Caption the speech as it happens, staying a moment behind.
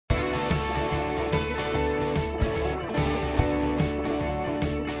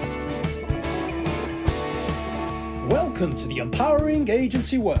Welcome to the Empowering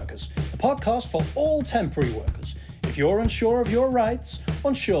Agency Workers, a podcast for all temporary workers. If you're unsure of your rights,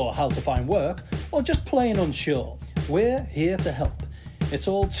 unsure how to find work, or just plain unsure, we're here to help. It's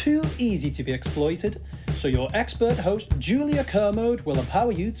all too easy to be exploited, so your expert host, Julia Kermode, will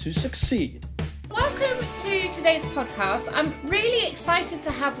empower you to succeed. Welcome to today's podcast. I'm really excited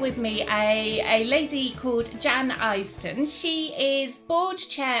to have with me a lady called Jan Eyston. She is board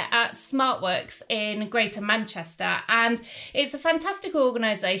chair at SmartWorks in Greater Manchester, and it's a fantastic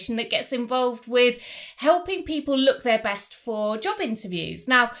organisation that gets involved with helping people look their best for job interviews.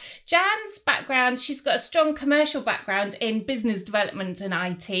 Now, Jan's background, she's got a strong commercial background in business development and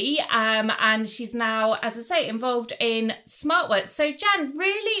IT, and she's now, as I say, involved in SmartWorks. So Jan,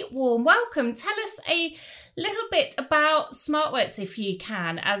 really warm welcome. Tell us a little bit about SmartWorks, if you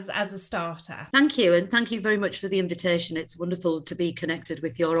can, as a starter. Thank you, and thank you very much for the invitation. It's wonderful to be connected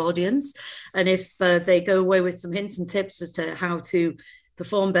with your audience, and if they go away with some hints and tips as to how to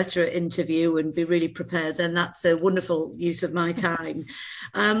perform better at interview and be really prepared, then that's a wonderful use of my time.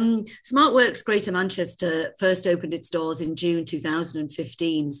 SmartWorks Greater Manchester first opened its doors in June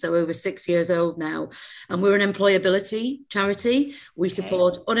 2015, so over 6 years old now. And we're an employability charity. We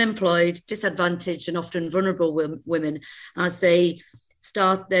support unemployed, disadvantaged and often vulnerable women as they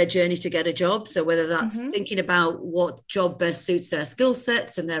start their journey to get a job. So whether that's thinking about what job best suits their skill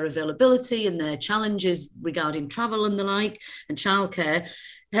sets and their availability and their challenges regarding travel and the like, and childcare,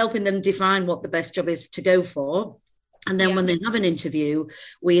 helping them define what the best job is to go for. And then when they have an interview,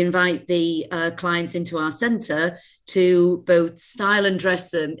 we invite the clients into our centre to both style and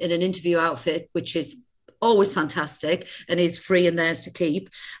dress them in an interview outfit, which is always fantastic and is free and theirs to keep.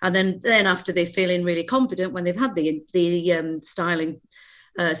 And then after they're feeling really confident, when they've had the styling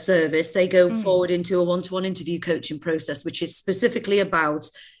service, they go forward into a one-to-one interview coaching process, which is specifically about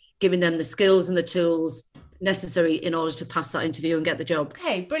giving them the skills and the tools necessary in order to pass that interview and get the job.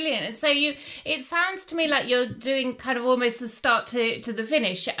 Okay, brilliant. And so it sounds to me like you're doing kind of almost the start to the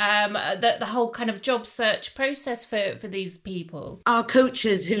finish, the whole kind of job search process for these people. Our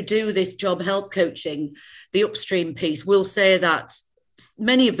coaches who do this job help coaching, the upstream piece, will say that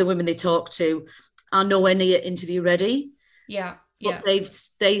many of the women they talk to are nowhere near interview ready. Yeah. But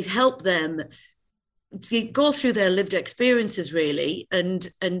they help them to go through their lived experiences really and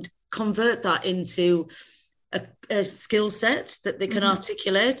convert that into a skill set that they can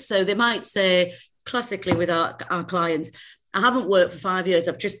articulate. So they might say, classically with our clients, I haven't worked for 5 years.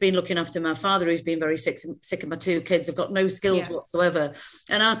 I've just been looking after my father who's been very sick of my two kids. I've got no skills whatsoever.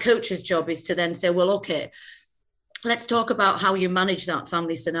 And our coach's job is to then say, well, okay, let's talk about how you manage that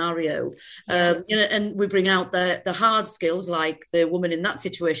family scenario. And we bring out the hard skills, like the woman in that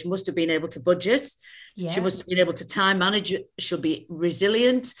situation must have been able to budget. Yeah. She must have been able to time manage. She'll be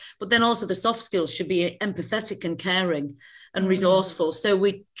resilient, but then also the soft skills should be empathetic and caring and resourceful. So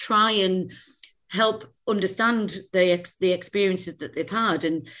we try and help understand the experiences that they've had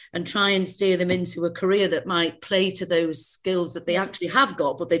and try and steer them into a career that might play to those skills that they actually have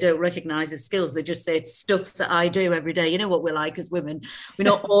got, but they don't recognise as skills. They just say it's stuff that I do every day. You know what we're like as women. We're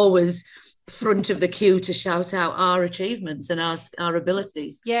not always front of the queue to shout out our achievements and our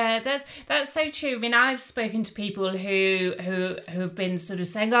abilities. Yeah, that's so true. I mean, I've spoken to people who have been sort of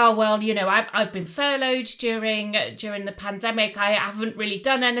saying, oh well, you know, I've been furloughed during the pandemic. I haven't really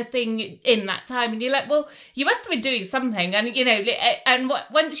done anything in that time. And you're like, well, you must have been doing something. And you know, and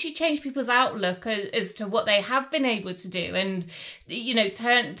once you change people's outlook as to what they have been able to do, and you know,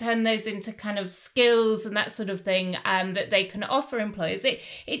 turn those into kind of skills and that sort of thing, that they can offer employers,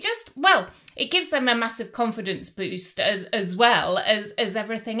 it gives them a massive confidence boost as well as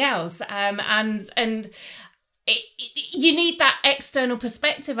everything else. You need that external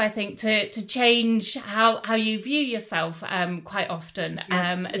perspective, I think, to change how you view yourself quite often,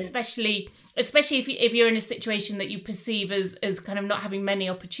 especially if you're in a situation that you perceive as kind of not having many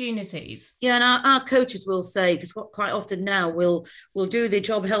opportunities. Yeah, and our coaches will say, because quite often now we'll do the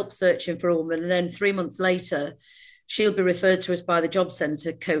job help searching for a woman, and then 3 months later she'll be referred to us by the job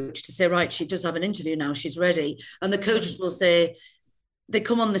centre coach to say, right, she does have an interview now, she's ready. And the coaches will say, they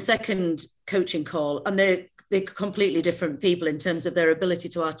come on the second coaching call and they're completely different people in terms of their ability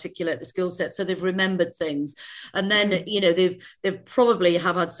to articulate the skill set. So they've remembered things. And then, you know, they've probably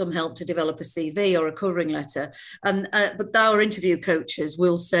have had some help to develop a CV or a covering letter. But our interview coaches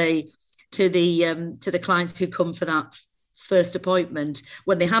will say to the clients who come for that first appointment,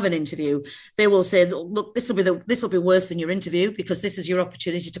 when they have an interview, they will say, look, this will be worse than your interview, because this is your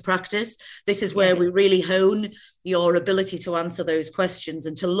opportunity to practice. This is where we really hone your ability to answer those questions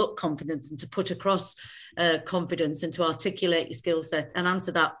and to look confident and to put across confidence and to articulate your skill set and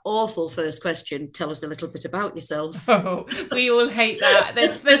answer that awful first question. Tell us a little bit about yourself. Oh, we all hate that.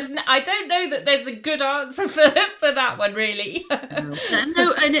 There's I don't know that there's a good answer for that one, really.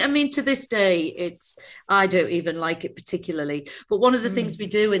 No, and I mean, to this day, I don't even like it particularly. But one of the things we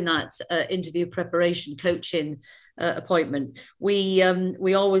do in that interview preparation coaching appointment, we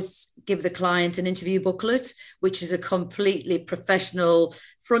always give the client an interview booklet, which is a completely professional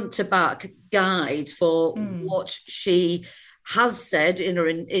front to back guide for what she has said in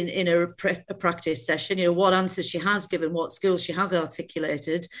her practice session, what answers she has given, what skills she has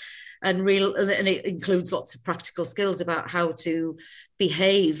articulated, and it includes lots of practical skills about how to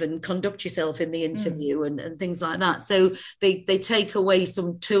behave and conduct yourself in the interview and things like that. So they take away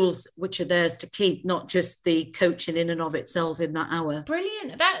some tools which are theirs to keep, not just the coaching in and of itself in that hour.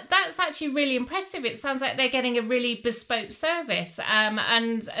 Brilliant. That's actually really impressive. It sounds like they're getting a really bespoke service, and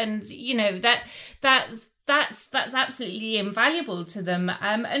that's absolutely invaluable to them.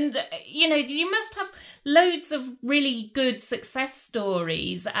 And you must have loads of really good success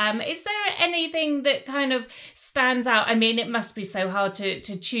stories. Is there anything that kind of stands out? I mean, it must be so hard to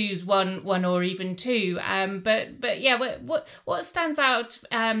choose one or even two. But yeah, what stands out?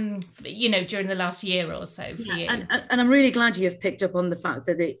 During the last year or so for you. And I'm really glad you've picked up on the fact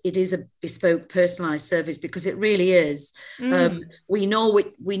that it is a bespoke, personalised service, because it really is. We know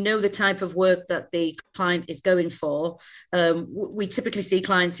the type of work that the client is going for. We typically see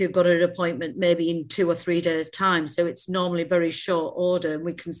clients who've got an appointment maybe in 2 or 3 days' time, so it's normally very short order, and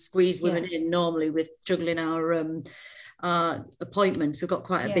we can squeeze women in normally with juggling our appointments. We've got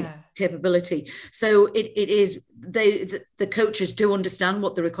quite a big capability, so it is the coaches do understand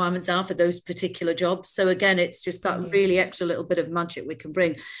what the requirements are for those particular jobs. So again, it's just that really extra little bit of magic we can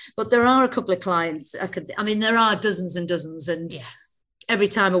bring. But there are a couple of clients, there are dozens and dozens, and every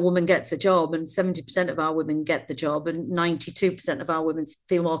time a woman gets a job, and 70% of our women get the job, and 92% of our women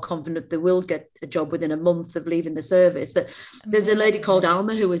feel more confident they will get a job within a month of leaving the service. But there's a lady called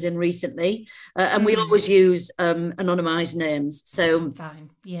Alma who was in recently, and we always use anonymised names, so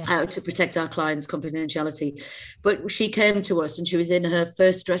to protect our clients' confidentiality. But she came to us, and she was in her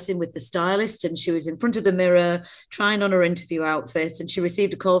first dressing with the stylist, and she was in front of the mirror trying on her interview outfit, and she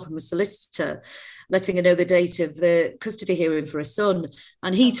received a call from a solicitor letting her know the date of the custody hearing for her son.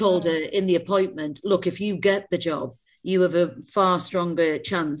 And he told her in the appointment, look, if you get the job, you have a far stronger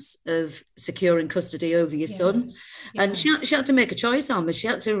chance of securing custody over your son. And she had to make a choice, Alma. She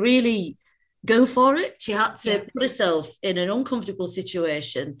had to really go for it. She had to put herself in an uncomfortable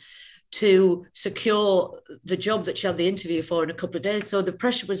situation to secure the job that she had the interview for in a couple of days. So the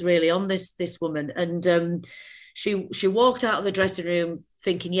pressure was really on this woman. And she walked out of the dressing room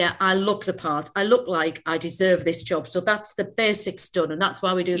thinking, I look the part. I look like I deserve this job. So that's the basics done. And that's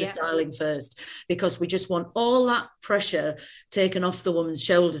why we do the styling first, because we just want all that pressure taken off the woman's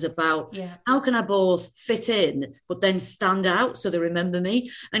shoulders about how can I both fit in, but then stand out so they remember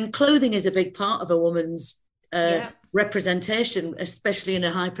me. And clothing is a big part of a woman's representation, especially in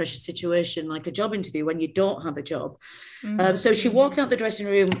a high pressure situation like a job interview when you don't have a job. So she walked out the dressing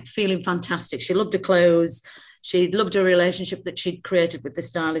room feeling fantastic. She loved her clothes. She loved her relationship that she'd created with the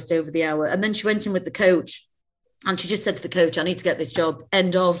stylist over the hour. And then she went in with the coach, and she just said to the coach, I need to get this job.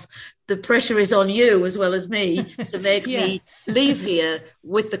 End of. The pressure is on you as well as me to make me leave here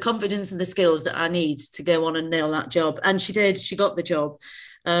with the confidence and the skills that I need to go on and nail that job. And she did. She got the job.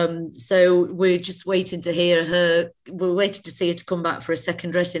 So we're just waiting to hear her. We're waiting to see her to come back for a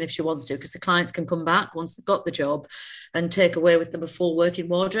second dressing if she wants to, because the clients can come back once they've got the job and take away with them a full working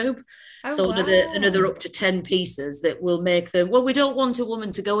wardrobe. Another up to 10 pieces that will make them. Well, we don't want a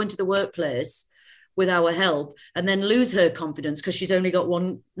woman to go into the workplace with our help and then lose her confidence because she's only got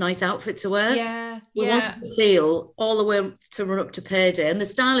one nice outfit to wear. We want her to feel all the way to run up to payday, and the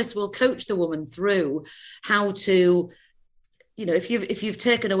stylist will coach the woman through how to. If you've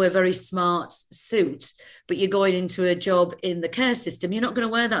taken away a very smart suit, but you're going into a job in the care system, you're not going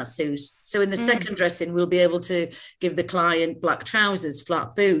to wear that suit. So in the second dressing, we'll be able to give the client black trousers,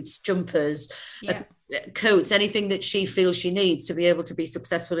 flat boots, jumpers, coats, anything that she feels she needs to be able to be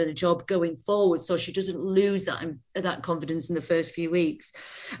successful in a job going forward, so she doesn't lose that confidence in the first few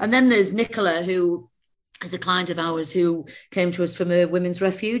weeks. And then there's Nicola, who is a client of ours who came to us from a women's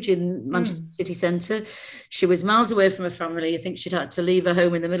refuge in Manchester City Centre. She was miles away from her family. I think she'd had to leave her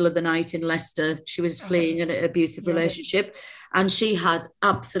home in the middle of the night in Leicester. She was fleeing an abusive relationship, and she had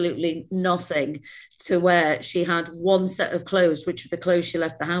absolutely nothing to wear. She had one set of clothes, which were the clothes she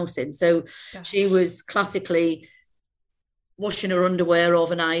left the house in. So she was classically washing her underwear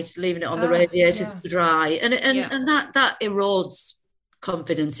overnight, leaving it on the radiators to dry. And that erodes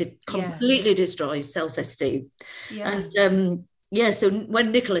confidence. It completely destroys self-esteem. And so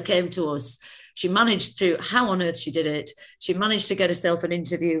when Nicola came to us, she managed, through how on earth she did it, she managed to get herself an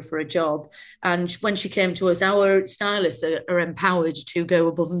interview for a job. And when she came to us, our stylists are empowered to go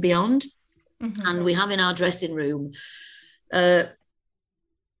above and beyond. And we have in our dressing room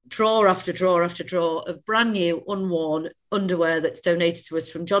drawer after drawer after drawer of brand new, unworn underwear that's donated to us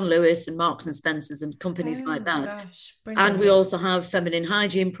from John Lewis and Marks and Spencers and companies like that. And we also have feminine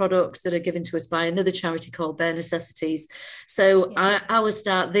hygiene products that are given to us by another charity called Bare Necessities. So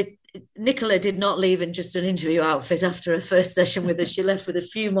Nicola did not leave in just an interview outfit after her first session with us. She left with a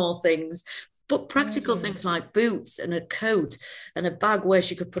few more things, but practical things like boots and a coat and a bag where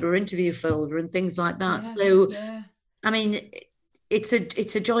she could put her interview folder and things like that. I mean, it's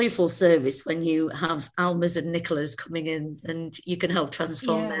a joyful service when you have Almas and Nicolas coming in, and you can help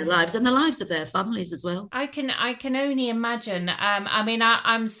transform their lives and the lives of their families as well. I can only imagine. I mean,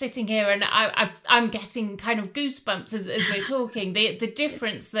 I'm sitting here and I'm getting kind of goosebumps as we're talking. The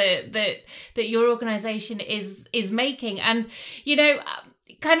difference that your organisation is making, and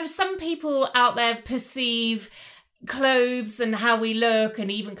kind of some people out there perceive clothes and how we look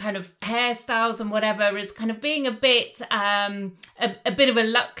and even kind of hairstyles and whatever as kind of being a bit of a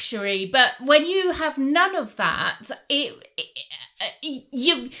luxury, but when you have none of that,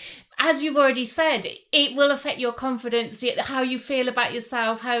 you, as you've already said, it will affect your confidence, how you feel about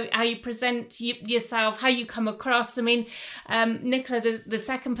yourself, how you present yourself, how you come across. I mean, Nicola, the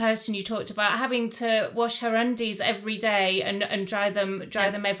second person you talked about, having to wash her undies every day and dry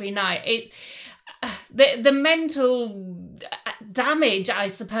them every night. The mental damage, I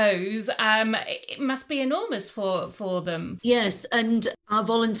suppose, it must be enormous for them. Yes, and our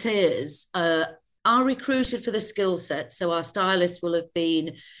volunteers are recruited for the skill set. So our stylists will have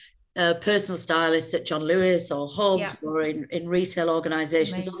been personal stylists at John Lewis or Hobbs or in retail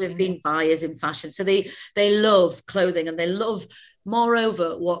organisations, or they've been buyers in fashion. So they love clothing, and they love,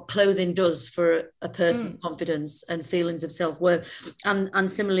 moreover, what clothing does for a person's confidence and feelings of self-worth.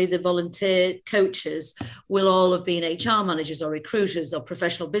 And similarly, the volunteer coaches will all have been HR managers or recruiters or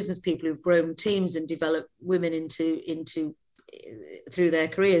professional business people who've grown teams and developed women into through their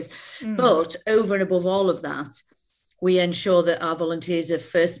careers. But over and above all of that, we ensure that our volunteers are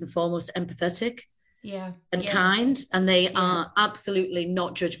first and foremost empathetic and kind, and they are absolutely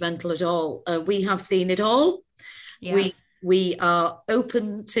not judgmental at all. We have seen it all. We are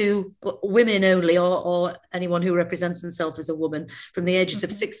open to women only, or anyone who represents themselves as a woman, from the ages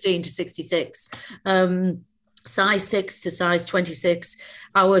of 16 to 66, size 6 to size 26.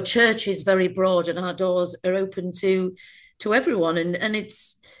 Our church is very broad, and our doors are open to everyone. And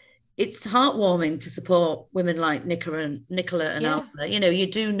it's heartwarming to support women like Nicola and Alma. You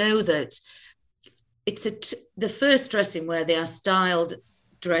do know that it's the first dressing where they are styled,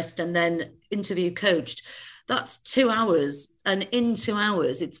 dressed, and then interview coached. That's 2 hours, and in 2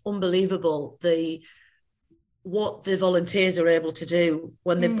 hours, it's unbelievable what the volunteers are able to do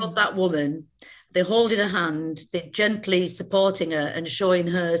when they've got that woman. They're holding her hand, they're gently supporting her and showing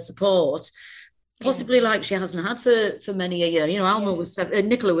her support, possibly like she hasn't had for many a year.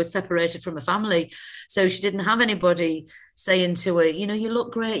 Nicola was separated from her family, so she didn't have anybody saying to her, you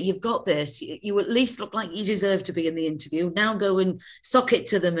look great, you've got this, you at least look like you deserve to be in the interview. Now go and sock it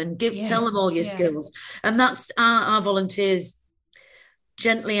to them and tell them all your skills. And that's our volunteers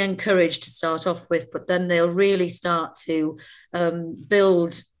gently encouraged to start off with, but then they'll really start to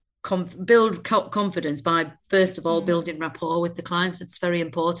build confidence by, first of all, building rapport with the clients. It's very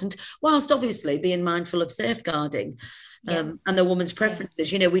important, whilst obviously being mindful of safeguarding and the woman's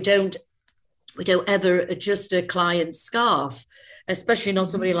preferences. We don't ever adjust a client's scarf, especially not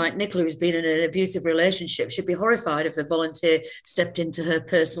somebody like Nicola who's been in an abusive relationship. She'd be horrified if a volunteer stepped into her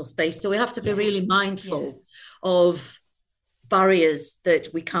personal space. So we have to be really mindful of barriers that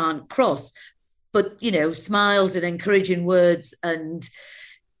we can't cross. But, smiles and encouraging words and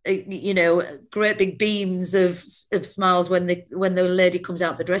great big beams of smiles when the lady comes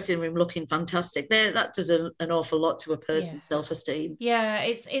out the dressing room looking fantastic. That does an awful lot to a person's self-esteem. Yeah,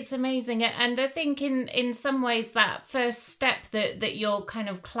 it's amazing. And I think in some ways that first step that your kind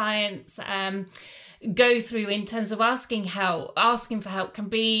of clients go through in terms of asking for help can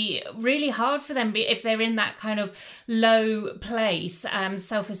be really hard for them if they're in that kind of low place,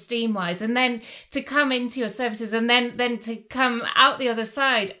 self-esteem wise, and then to come into your services and then to come out the other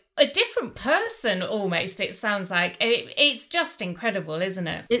side a different person almost, it sounds like. It's just incredible, isn't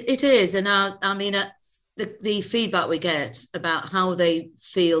it? It is. And I mean, the feedback we get about how they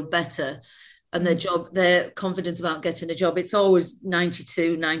feel better and their confidence about getting a job, it's always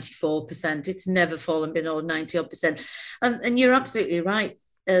 92, 94%. It's never fallen below 90 odd percent. And you're absolutely right.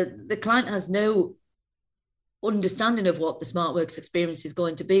 The client has no understanding of what the SmartWorks experience is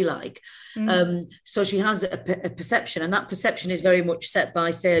going to be like. So she has a perception, and that perception is very much set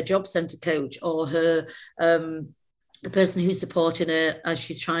by, say, a job centre coach or her the person who's supporting her as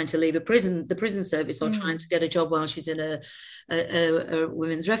she's trying to leave the prison service, or trying to get a job while she's in a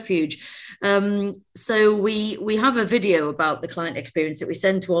women's refuge. So we have a video about the client experience that we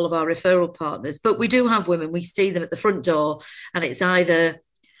send to all of our referral partners, but we do have women, we see them at the front door, and it's either,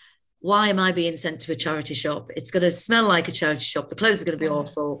 why am I being sent to a charity shop? It's going to smell like a charity shop. The clothes are going to be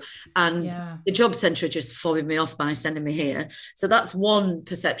awful. And the job centre are just fobbing me off by sending me here. So that's one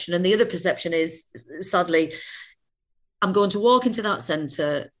perception. And the other perception is, sadly, I'm going to walk into that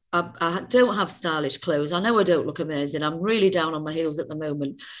centre. I don't have stylish clothes. I know I don't look amazing. I'm really down on my heels at the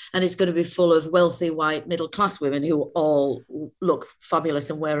moment. And it's going to be full of wealthy, white, middle-class women who all look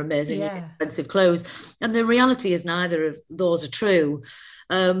fabulous and wear amazing, expensive clothes. And the reality is neither of those are true.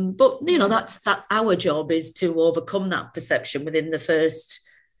 But, you know, that's our job is to overcome that perception within the first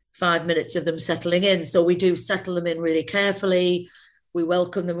 5 minutes of them settling in. So we do settle them in really carefully. We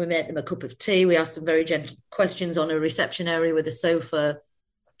welcome them. We make them a cup of tea. We ask them very gentle questions on a reception area with a sofa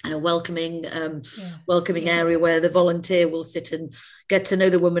and a welcoming area where the volunteer will sit and get to know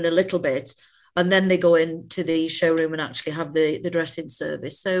the woman a little bit. And then they go into the showroom and actually have the dressing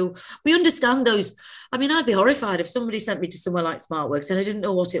service. So we understand those. I mean, I'd be horrified if somebody sent me to somewhere like SmartWorks and I didn't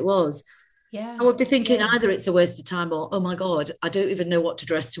know what it was. Yeah, I would be thinking either it's a waste of time or, oh my God, I don't even know what to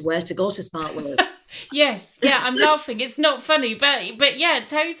dress to wear to go to SmartWorks. Yes, I'm laughing. It's not funny, but yeah,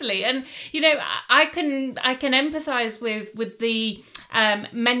 totally. And you know, I can empathise with the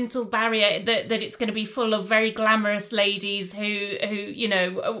mental barrier that it's going to be full of very glamorous ladies who you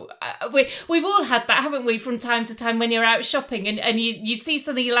know, we've all had that, haven't we, from time to time when you're out shopping and you see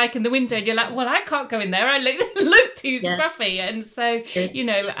something you like in the window and you're like, well, I can't go in there. I look too scruffy, and so you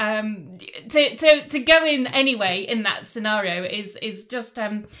know. To go in anyway in that scenario is just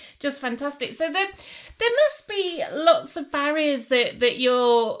fantastic. So there must be lots of barriers that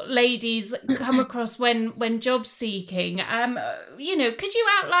your ladies come across when job seeking. You know, could you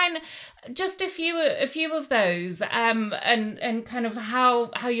outline just a few of those and kind of how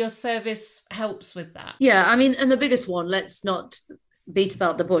your service helps with that? Yeah, I mean, and the biggest one, let's not beat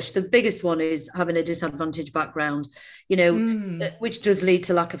about the bush. The biggest one is having a disadvantaged background, you know, which does lead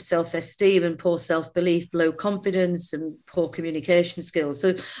to lack of self-esteem and poor self-belief, low confidence and poor communication skills.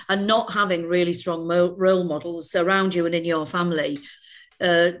 So, and not having really strong role models around you and in your family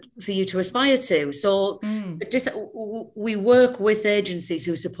for you to aspire to. So we work with agencies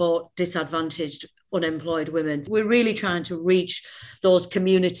who support disadvantaged unemployed women. We're really trying to reach those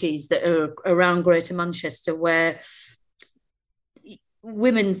communities that are around Greater Manchester where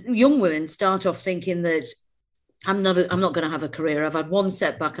young women start off thinking that I'm not going to have a career. I've had one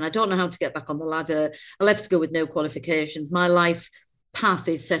setback and I don't know how to get back on the ladder. I left school with no qualifications. My life path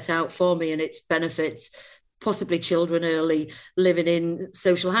is set out for me and its benefits, possibly children early, living in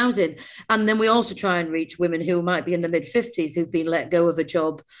social housing. And then we also try and reach women who might be in the mid-50s who've been let go of a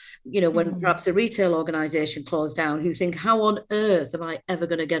job, you know, when perhaps a retail organisation closed down, who think, how on earth am I ever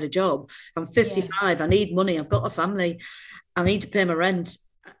going to get a job? I'm 55, I need money, I've got a family, I need to pay my rent.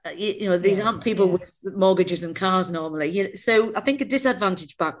 You know, these aren't people with mortgages and cars normally. So I think a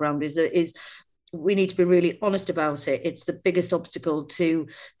disadvantaged background is we need to be really honest about it. It's the biggest obstacle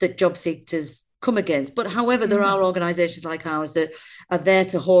that job seekers come against. But however, there are organisations like ours that are there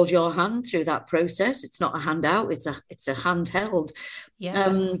to hold your hand through that process. It's not a handout, it's a handheld.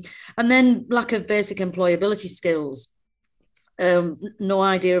 And then lack of basic employability skills. No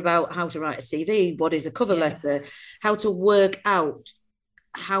idea about how to write a CV, what is a cover letter, how to work out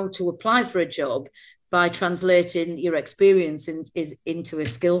how to apply for a job by translating your experience into a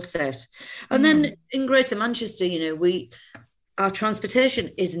skill set. And then in Greater Manchester, you know, our transportation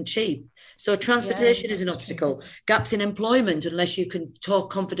isn't cheap. So transportation is an obstacle. True. Gaps in employment, unless you can talk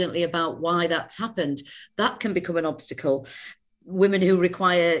confidently about why that's happened, that can become an obstacle. Women who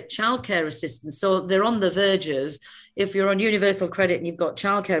require childcare assistance. So they're on the verge of, if you're on universal credit and you've got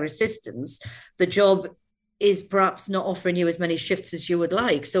childcare assistance, the job is perhaps not offering you as many shifts as you would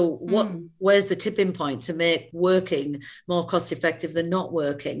like. So where's the tipping point to make working more cost effective than not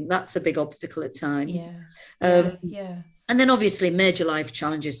working? That's a big obstacle at times. And then obviously major life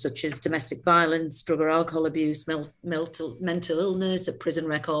challenges such as domestic violence, drug or alcohol abuse, mental illness, a prison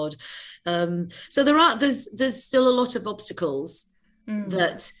record. So there's still a lot of obstacles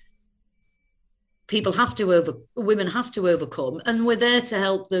that women have to overcome, and we're there to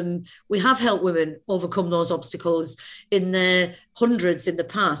help them. We have helped women overcome those obstacles in their hundreds in the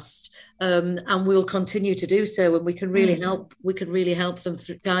past, and we'll continue to do so. And we can really help. We can really help them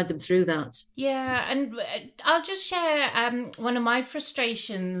guide them through that. Yeah, and I'll just share one of my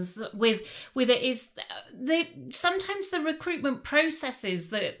frustrations with it is sometimes the recruitment processes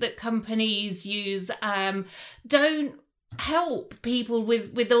that companies use don't help people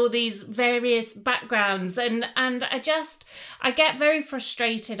with all these various backgrounds, and I get very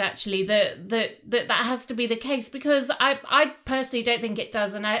frustrated actually that has to be the case, because I personally don't think it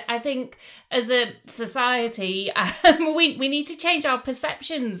does, and I think as a society we need to change our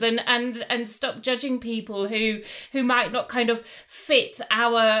perceptions and stop judging people who might not kind of fit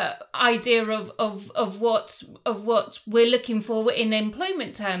our idea of what we're looking for in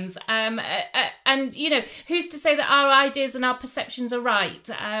employment terms, and you know, who's to say that our ideas and our perceptions are right?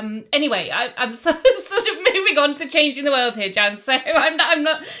 Anyway, I'm sort of moving on to changing the world here, Jan. So I'm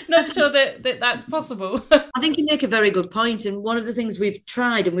not sure that that's possible. I think you make a very good point, and one of the things we've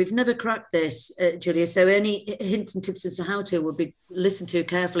tried, and we've never cracked this, Julia. So any hints and tips as to how to will be listened to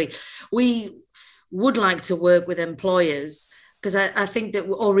carefully. We would like to work with employers because I think that,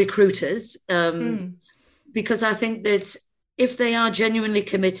 or recruiters, because I think that if they are genuinely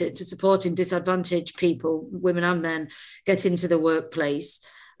committed to supporting disadvantaged people, women and men, get into the workplace,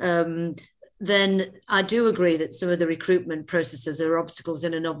 then I do agree that some of the recruitment processes are obstacles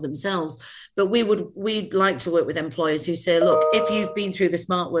in and of themselves. But we'd like to work with employers who say, look, if you've been through the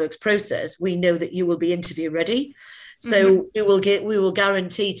SmartWorks process, we know that you will be interview ready. So we will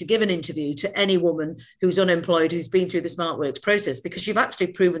guarantee to give an interview to any woman who's unemployed, who's been through the SmartWorks process, because you've actually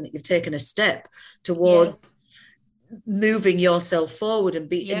proven that you've taken a step towards moving yourself forward and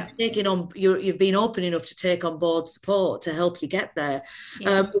taking on. You've been open enough to take on board support to help you get there.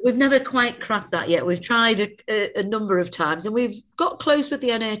 But we've never quite cracked that yet. We've tried a number of times, and we've got close with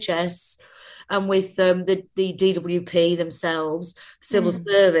the NHS and with the DWP themselves, civil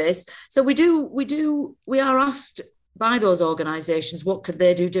service. So we are asked by those organisations what could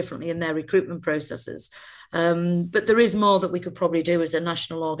they do differently in their recruitment processes. But there is more that we could probably do as a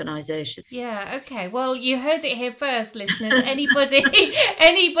national organisation. Yeah, okay. Well, you heard it here first, listeners. Anybody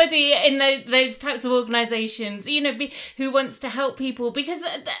in those types of organisations, you know, who wants to help people, because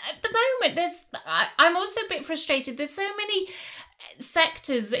at the moment I'm also a bit frustrated. There's so many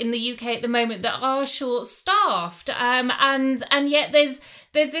sectors in the UK at the moment that are short-staffed, and yet there's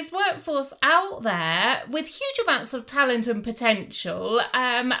this workforce out there with huge amounts of talent and potential,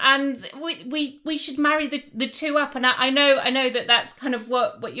 and we should marry the two up. And I know that that's kind of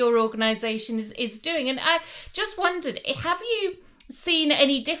what your organisation is doing. And I just wondered, have you seen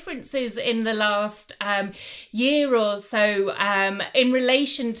any differences in the last year or so in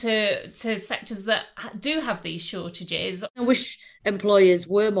relation to sectors that do have these shortages? I wish employers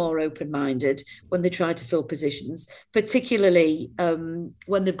were more open-minded when they try to fill positions, particularly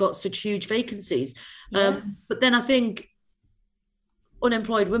when they've got such huge vacancies. But then I think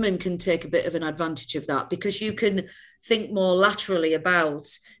unemployed women can take a bit of an advantage of that, because you can think more laterally about,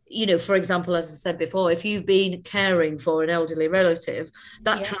 you know, for example, as I said before, if you've been caring for an elderly relative,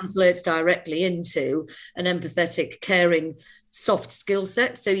 that translates directly into an empathetic, caring, soft skill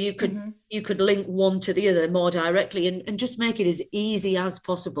set. So you could link one to the other more directly and just make it as easy as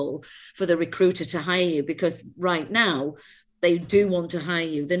possible for the recruiter to hire you, because right now they do want to hire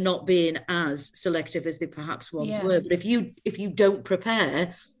you. They're not being as selective as they perhaps once were. But if you don't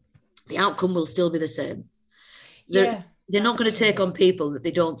prepare, the outcome will still be the same. They're not going to take on people that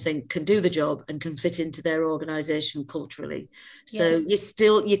they don't think can do the job and can fit into their organisation culturally. So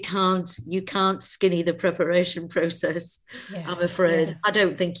you can't skinny the preparation process. I'm afraid. I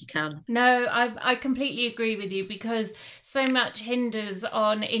don't think you can. No, I completely agree with you, because so much hinders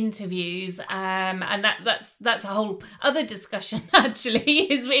on interviews, and that's a whole other discussion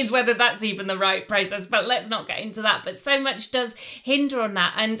actually, is whether that's even the right process. But let's not get into that. But so much does hinder on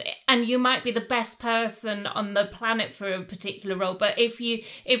that, and you might be the best person on the planet for a particular role. But if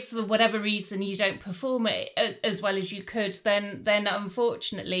for whatever reason you don't perform it as well as you could, then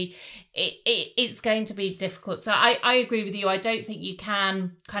unfortunately it's going to be difficult. So I agree with you. I don't think you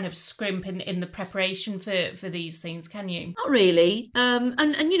can kind of scrimp in the preparation for these things, can you? Not really. And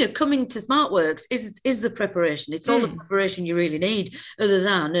coming to SmartWorks is the preparation. It's all the preparation you really need, other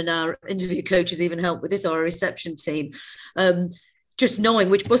than, and our interview coaches even help with this, or a reception team. Just knowing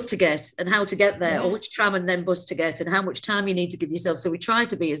which bus to get and how to get there, or which tram and then bus to get, and how much time you need to give yourself. So we try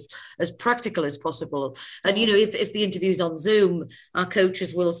to be as practical as possible. And, if the interview's on Zoom, our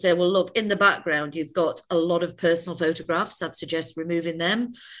coaches will say, well, look, in the background, you've got a lot of personal photographs. I'd suggest removing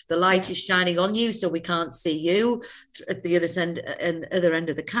them. The light is shining on you, so we can't see you at the other end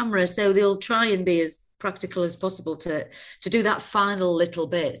of the camera. So they'll try and be as practical as possible to do that final little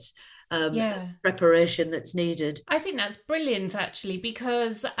bit. Preparation that's needed. I think that's brilliant, actually,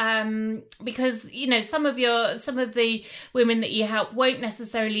 because some of the women that you help won't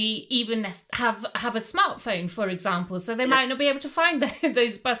necessarily even have a smartphone, for example, so they might not be able to find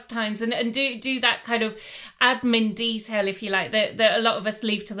those bus times and do that kind of admin detail, if you like, that a lot of us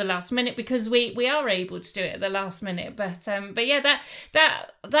leave to the last minute, because we are able to do it at the last minute. But yeah,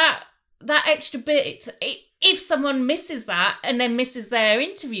 that extra bit, if someone misses that and then misses their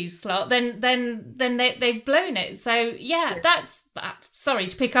interview slot, then they've blown it. So that's sorry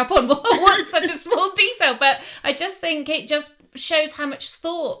to pick up on what's such a small detail, but I just think it just shows how much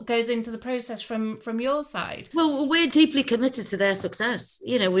thought goes into the process from your side. Well, we're deeply committed to their success.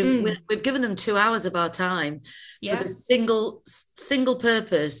 We've given them 2 hours of our time for the single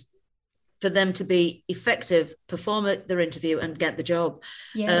purpose for them to be effective, perform at their interview and get the job.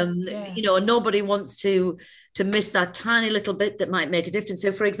 And nobody wants to miss that tiny little bit that might make a difference.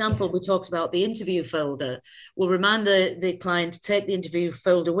 So, for example, we talked about the interview folder. We'll remind the client to take the interview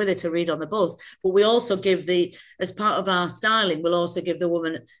folder with her to read on the bus, but we also give as part of our styling, we'll also give the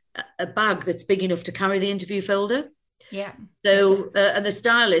woman a bag that's big enough to carry the interview folder. Yeah. So, and the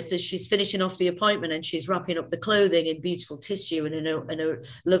stylist, as she's finishing off the appointment and she's wrapping up the clothing in beautiful tissue and in a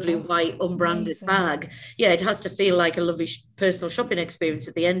lovely white unbranded bag, it has to feel like a lovely personal shopping experience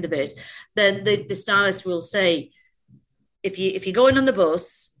at the end of it. Then the stylist will say, if you're going on the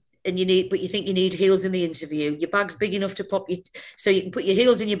bus and you think you need heels in the interview, your bag's big enough to pop so you can put your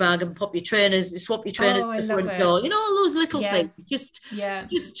heels in your bag and pop your trainers, swap your trainers at the front door. All those little things, just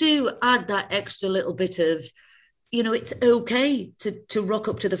to add that extra little bit of, it's okay to rock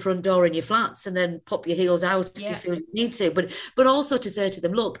up to the front door in your flats and then pop your heels out if you feel you need to. But also to say to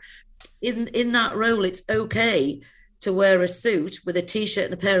them, look, in that role, it's okay to wear a suit with a T-shirt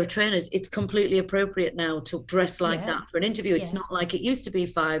and a pair of trainers. It's completely appropriate now to dress like that for an interview. It's not like it used to be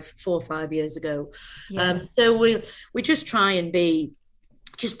 4 or 5 years ago. So we just try and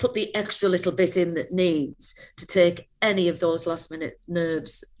just put the extra little bit in that needs to take any of those last minute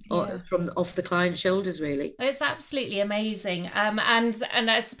nerves off the client's shoulders, really. It's absolutely amazing. And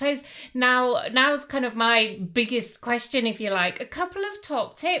I suppose now's kind of my biggest question, if you like, a couple of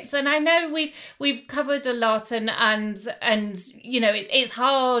top tips. And I know we've covered a lot and it's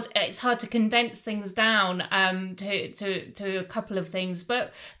hard to condense things down to a couple of things.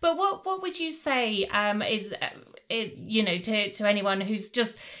 But what would you say to anyone who's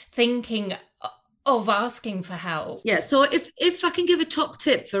just thinking of asking for help? So if I can give a top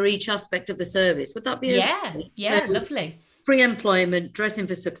tip for each aspect of the service, would that be okay? So, lovely. Pre-employment, dressing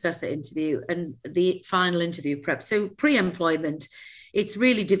for success at interview, and the final interview prep. So pre-employment, it's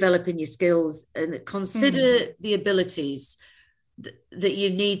really developing your skills and consider the abilities that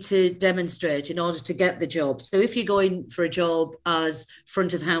you need to demonstrate in order to get the job. So if you're going for a job as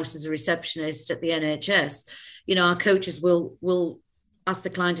front of house as a receptionist at the NHS, our coaches will ask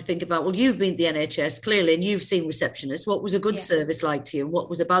the client to think about, well, you've been at the NHS clearly and you've seen receptionists. What was a good service like to you and what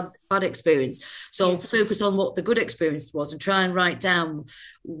was a bad experience? So focus on what the good experience was and try and write down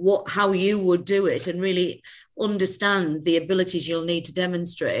how you would do it and really understand the abilities you'll need to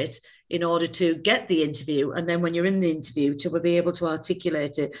demonstrate in order to get the interview. And then when you're in the interview, to be able to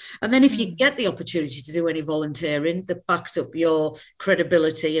articulate it. And then if you get the opportunity to do any volunteering that backs up your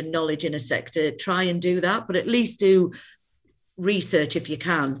credibility and knowledge in a sector, try and do that, but at least do research if you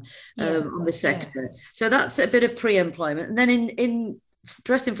can on the sector. So that's a bit of pre-employment. And then in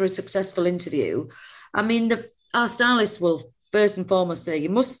dressing for a successful interview, I mean, our stylists will first and foremost say you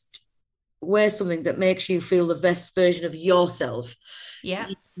must wear something that makes you feel the best version of yourself.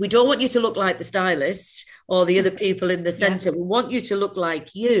 We don't want you to look like the stylist or the other people in the centre. We want you to look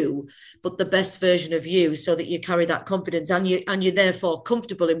like you, but the best version of you, so that you carry that confidence and you're therefore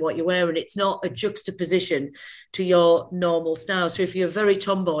comfortable in what you wear, and it's not a juxtaposition to your normal style. So if you're very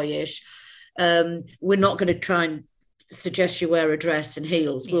tomboyish, we're not going to try and suggest you wear a dress and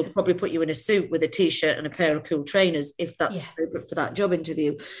heels. We'll probably put you in a suit with a t-shirt and a pair of cool trainers if that's appropriate for that job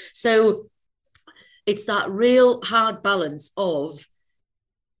interview. So it's that real hard balance of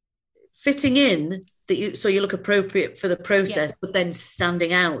fitting in, so you look appropriate for the process, but then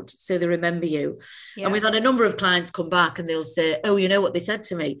standing out so they remember you. Yeah. And we've had a number of clients come back and they'll say, oh, you know what they said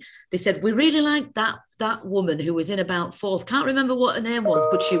to me? They said, we really liked that woman who was in about fourth. Can't remember what her name was,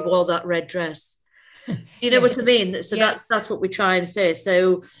 but she wore that red dress. Do you know what I mean? So that's what we try and say.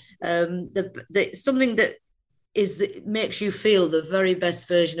 So something that makes you feel the very best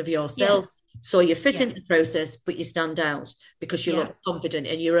version of yourself. So you fit into the process, but you stand out because you look confident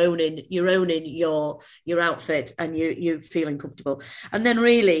and you're owning your outfit and you're feeling comfortable. And then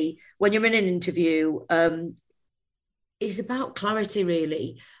really, when you're in an interview, it's about clarity,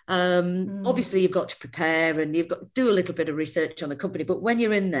 really. Obviously, you've got to prepare and you've got to do a little bit of research on the company. But when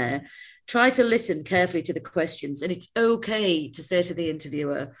you're in there, try to listen carefully to the questions. And it's okay to say to the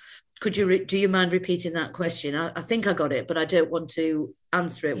interviewer, do you mind repeating that question? I think I got it, but I don't want to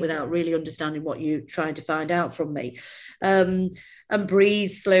answer it without really understanding what you're trying to find out from me. And breathe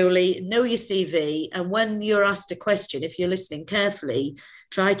slowly, know your CV. And when you're asked a question, if you're listening carefully,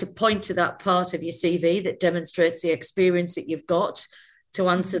 try to point to that part of your CV that demonstrates the experience that you've got to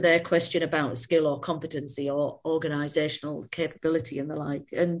answer their question about skill or competency or organisational capability and the like.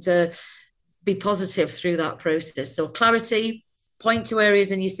 And be positive through that process. So clarity, point to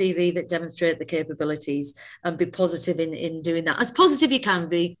areas in your CV that demonstrate the capabilities, and be positive in doing that. As positive you can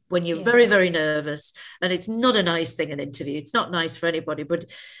be when you're very, very nervous. And it's not a nice thing, an interview. It's not nice for anybody.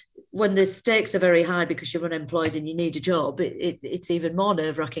 But when the stakes are very high because you're unemployed and you need a job, it's even more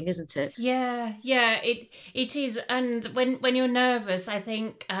nerve-wracking, isn't it? Yeah, it is. And when you're nervous, I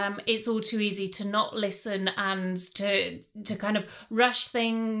think it's all too easy to not listen and to kind of rush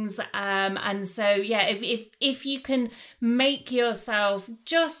things. And so, if you can make yourself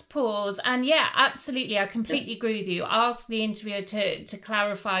just pause and absolutely, I completely agree with you. Ask the interviewer to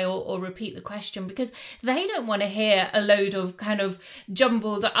clarify or repeat the question, because they don't want to hear a load of kind of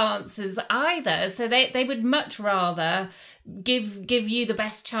jumbled answers either. So they would much rather give you the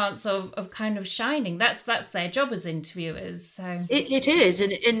best chance of kind of shining. That's their job as interviewers. So it is.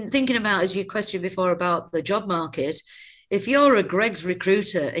 And thinking about, as you questioned before about the job market, if you're a Greggs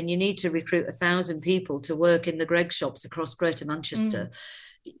recruiter and you need to recruit 1,000 people to work in the Greggs shops across Greater Manchester,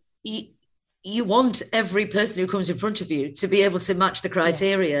 you want every person who comes in front of you to be able to match the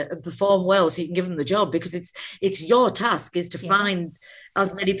criteria and perform well so you can give them the job, because it's your task is to find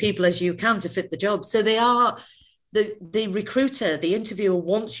as many people as you can to fit the job. So they are the recruiter, the interviewer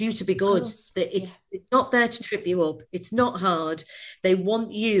wants you to be good. It's not there to trip you up. It's not hard. They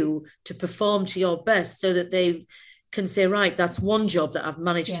want you to perform to your best so that they can say, right, that's one job that I've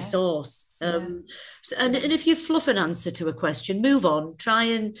managed to source. And if you fluff an answer to a question, move on, try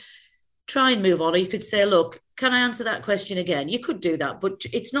and move on. Or you could say, look, can I answer that question again? You could do that, but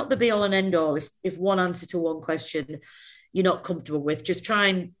it's not the be all and end all. If one answer to one question you're not comfortable with, just try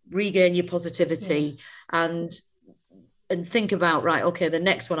and regain your positivity and think about, right, okay, the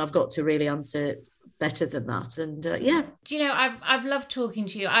next one I've got to really answer better than that. And do you know, I've loved talking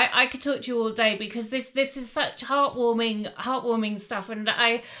to you. I could talk to you all day, because this is such heartwarming stuff, and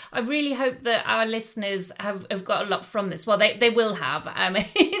I really hope that our listeners have got a lot from this. Well, they will have.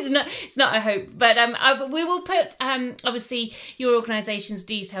 It's not a hope, but we will put obviously your organisation's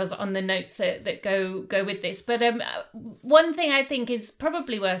details on the notes that go with this. But one thing I think is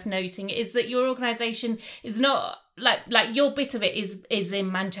probably worth noting is that your organisation is not like your bit of it is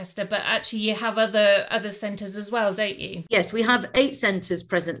in Manchester, but actually you have other centres as well, don't you? Yes, we have 8 centres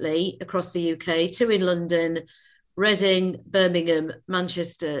presently across the UK, 2 in London, Reading, Birmingham,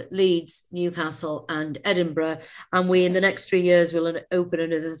 Manchester, Leeds, Newcastle and Edinburgh. And we, in the next 3 years, will open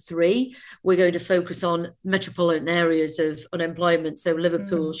another 3. We're going to focus on metropolitan areas of unemployment. So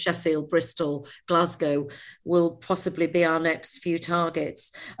Liverpool, Sheffield, Bristol, Glasgow will possibly be our next few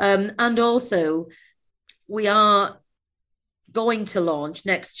targets. And also, we are going to launch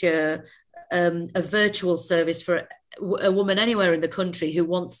next year a virtual service for a woman anywhere in the country who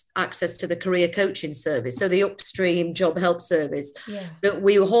wants access to the career coaching service, so the upstream job help service, that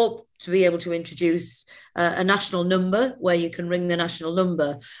we hope to be able to introduce a national number where you can ring the national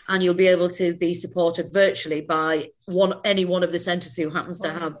number and you'll be able to be supported virtually by any one of the centres who happens to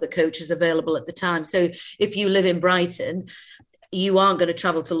have the coaches available at the time. So if you live in Brighton, you aren't going to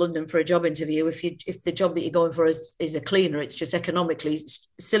travel to London for a job interview. If the job that you're going for is a cleaner, it's just economically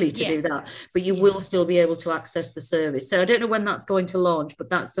silly to do that. But you will still be able to access the service. So I don't know when that's going to launch, but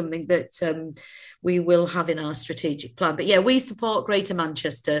that's something that we will have in our strategic plan. But yeah, we support Greater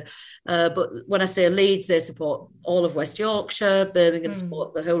Manchester. But when I say Leeds, they support all of West Yorkshire, Birmingham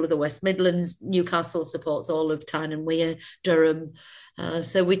support the whole of the West Midlands, Newcastle supports all of Tyne and Wear, Durham.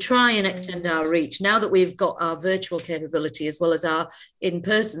 So we try and extend our reach. Now that we've got our virtual capability as well as our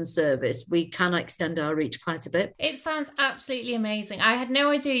in-person service, we can extend our reach quite a bit. It sounds absolutely amazing. I had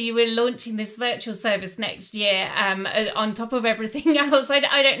no idea you were launching this virtual service next year on top of everything else. I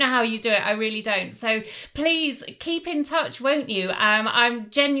don't know how you do it. I really don't. So please keep in touch, won't you? I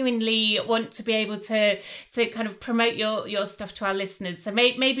genuinely want to be able to kind of promote your stuff to our listeners. So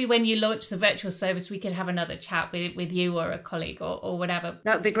maybe when you launch the virtual service, we could have another chat with you or a colleague or whatever.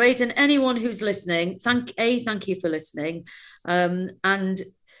 That would be great. And anyone who's listening, thank you for listening. And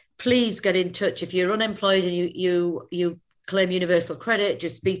please get in touch. If you're unemployed and you claim universal credit,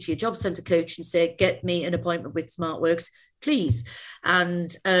 just speak to your job centre coach and say, get me an appointment with SmartWorks, please. And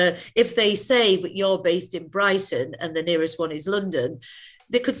if they say, but you're based in Brighton and the nearest one is London,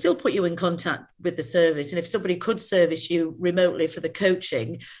 they could still put you in contact with the service. And if somebody could service you remotely for the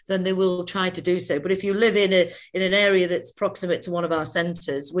coaching, then they will try to do so. But if you live in an area that's proximate to one of our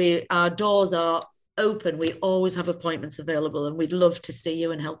centres, our doors are open. We always have appointments available, and we'd love to see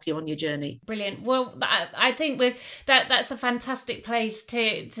you and help you on your journey. Brilliant. Well, I think with that's a fantastic place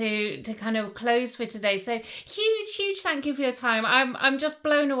to kind of close for today. So huge thank you for your time. I'm just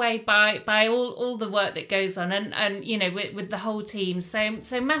blown away by all the work that goes on and you know with the whole team.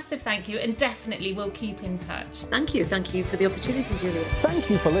 So massive thank you, and definitely we'll keep in touch. Thank you for the opportunity, Julia. Thank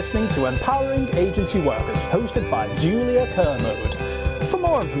you for listening to Empowering Agency Workers, hosted by Julia Kermode. For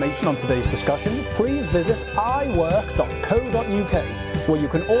more information on today's discussion, please visit iwork.co.uk, where you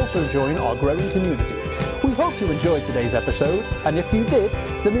can also join our growing community. We hope you enjoyed today's episode, and if you did,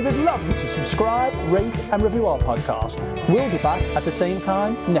 then we would love you to subscribe, rate and review our podcast. We'll be back at the same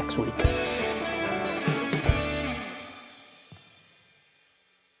time next week.